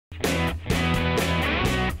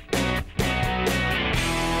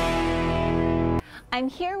I'm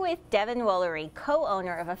here with Devin Woolery,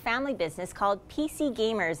 co-owner of a family business called PC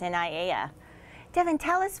Gamerz in Aiea. Devin,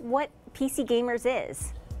 tell us what PC Gamerz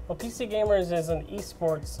is. Well, PC Gamerz is an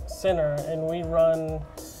esports center, and we run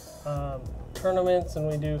tournaments and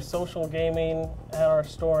we do social gaming at our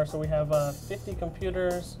store. So we have 50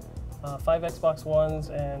 computers, 5 Xbox Ones,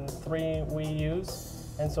 and 3 Wii U's.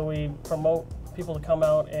 And so we promote people to come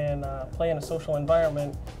out and play in a social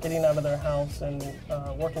environment, getting out of their house and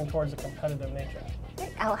working towards a competitive nature.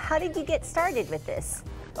 How did you get started with this?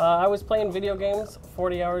 I was playing video games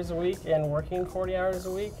 40 hours a week and working 40 hours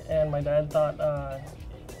a week, and my dad thought,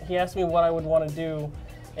 he asked me what I would want to do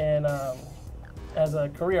and, as a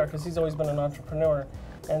career, because he's always been an entrepreneur.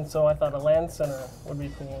 And so I thought a LAN center would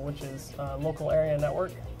be cool, which is local area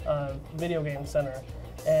network video game center.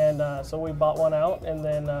 And so we bought one out, and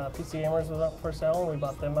then PC Gamerz was up for sale, and we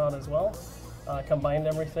bought them out as well. Combined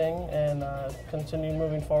everything and continued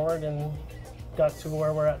moving forward and got to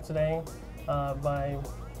where we're at today by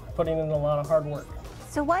putting in a lot of hard work.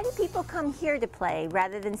 So why do people come here to play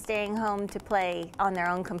rather than staying home to play on their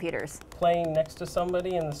own computers? Playing next to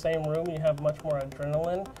somebody in the same room, you have much more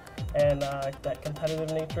adrenaline and that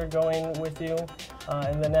competitive nature going with you.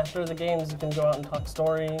 And then after the games, you can go out and talk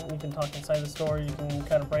story, you can talk inside the store, you can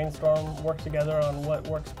kind of brainstorm, work together on what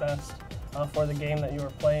works best for the game that you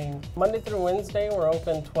are playing. Monday through Wednesday, we're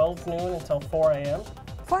open 12 noon until 4 a.m.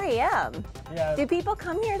 4 a.m.? Yeah. Do people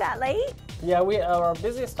come here that late? Yeah, our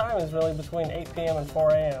busiest time is really between 8 p.m. and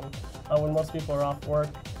 4 a.m. When most people are off work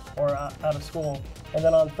or out of school. And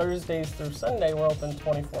then on Thursdays through Sunday, we're open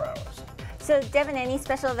 24 hours. So Devin, any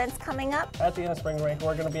special events coming up? At the end of spring break,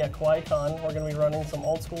 we're going to be at KawaiiCon. We're going to be running some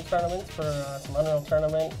old school tournaments for some Unreal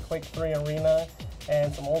Tournament, Quake 3 Arena,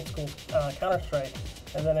 and some old school Counter-Strike.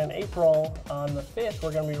 And then in April, on the 5th,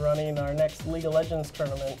 we're going to be running our next League of Legends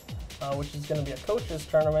tournament, which is going to be a coaches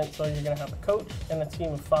tournament. So you're going to have a coach and a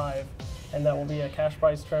team of 5, and that will be a cash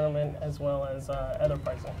prize tournament as well as other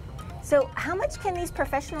pricing. So how much can these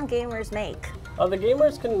professional gamers make? The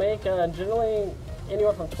gamers can make generally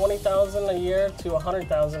anywhere from $20,000 a year to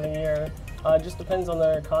 $100,000 a year. Just depends on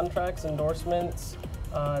their contracts, endorsements,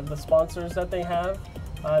 the sponsors that they have.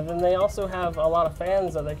 Then they also have a lot of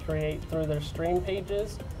fans that they create through their stream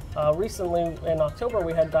pages. Recently, in October,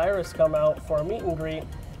 we had Dyrus come out for a meet and greet,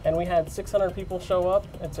 and we had 600 people show up.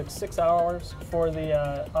 It took 6 hours for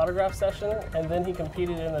the autograph session, and then he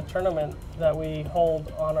competed in a tournament that we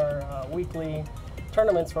hold on our weekly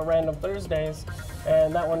tournaments for Random Thursdays,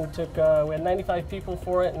 and that one took, we had 95 people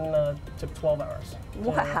for it, and took 12 hours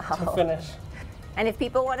to finish. And if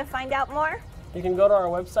people want to find out more? You can go to our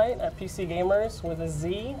website at PCGamers with a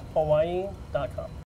Z, Hawaii.com.